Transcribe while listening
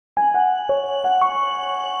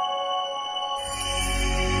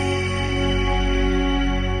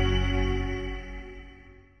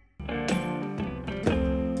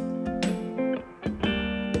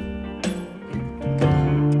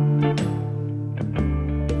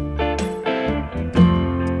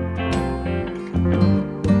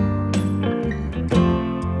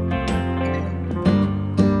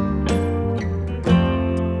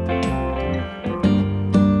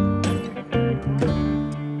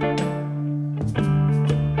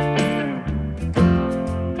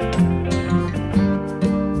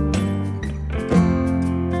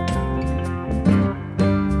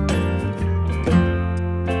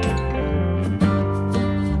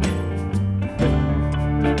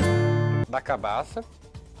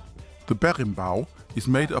The berimbau is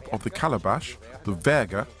made up of the calabash, the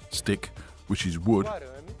verga, stick, which is wood,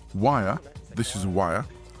 wire, this is a wire,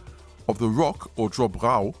 of the rock or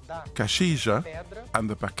dobrau, cassia, and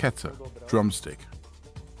the baqueta, drumstick.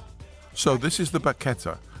 So this is the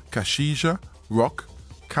baqueta, cassia, rock,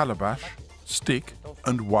 calabash, stick,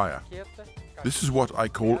 and wire. This is what I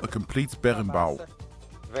call a complete berimbau.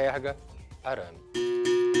 Verga, arame.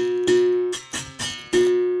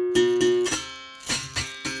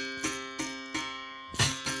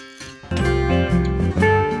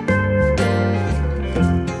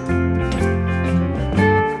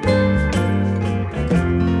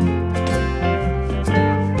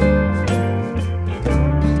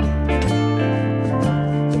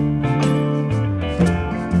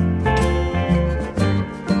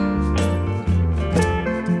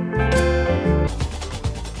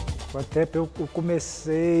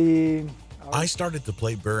 I started to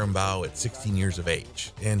play berimbau at 16 years of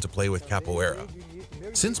age and to play with capoeira.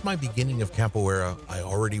 Since my beginning of capoeira, I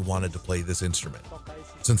already wanted to play this instrument.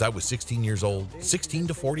 Since I was 16 years old, 16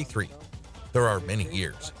 to 43. There are many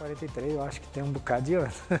years.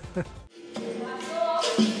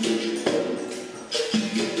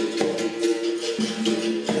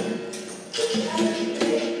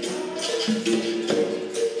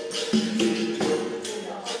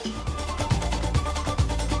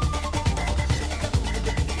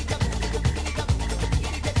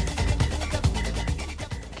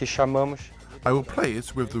 I will play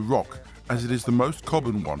it with the rock, as it is the most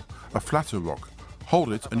common one, a flatter rock.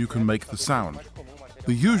 Hold it and you can make the sound.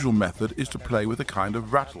 The usual method is to play with a kind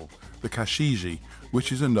of rattle, the cassia,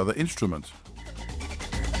 which is another instrument.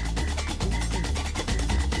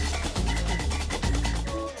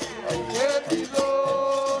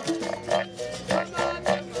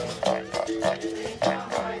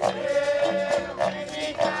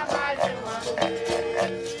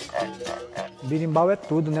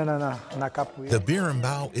 The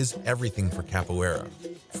berimbau is everything for capoeira.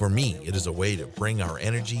 For me, it is a way to bring our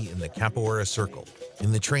energy in the capoeira circle,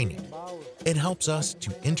 in the training. It helps us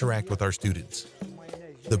to interact with our students.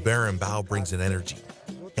 The berimbau brings an energy,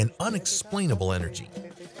 an unexplainable energy.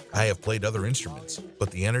 I have played other instruments,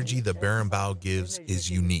 but the energy the berimbau gives is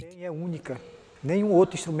unique.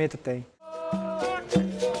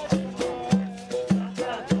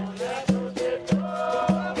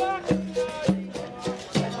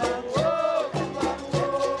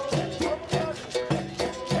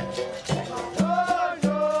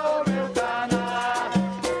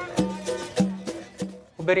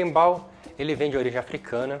 O berimbau, ele vem de origem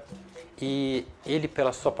africana e ele,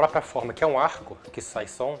 pela sua própria forma, que é um arco que sai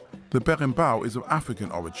som. The berimbau is of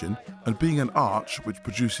African origin, and being an arch which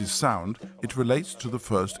produces sound, it relates to the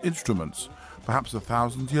first instruments. Perhaps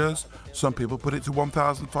 1,000 years, some people put it to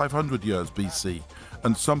 1,500 years BC,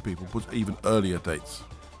 and some people put even earlier dates.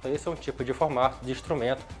 Esse é um tipo de formato de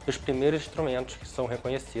instrumento, dos primeiros instrumentos que são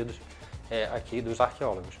reconhecidos aqui dos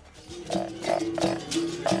arqueólogos.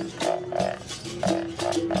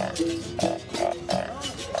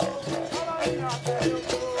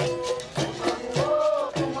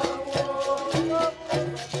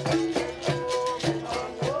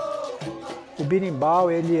 O berimbau,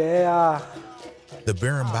 ele é a... The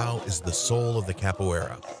berimbau is the soul of the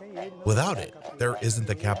capoeira. Without it, there isn't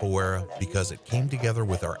the capoeira because it came together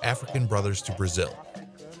with our African brothers to Brazil.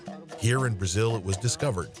 Here in Brazil, it was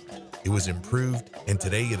discovered. It was improved, and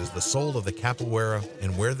today it is the soul of the capoeira,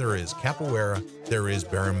 and where there is capoeira, there is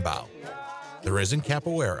berimbau. There isn't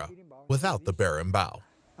capoeira without the berimbau.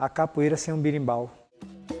 A capoeira sem berimbau.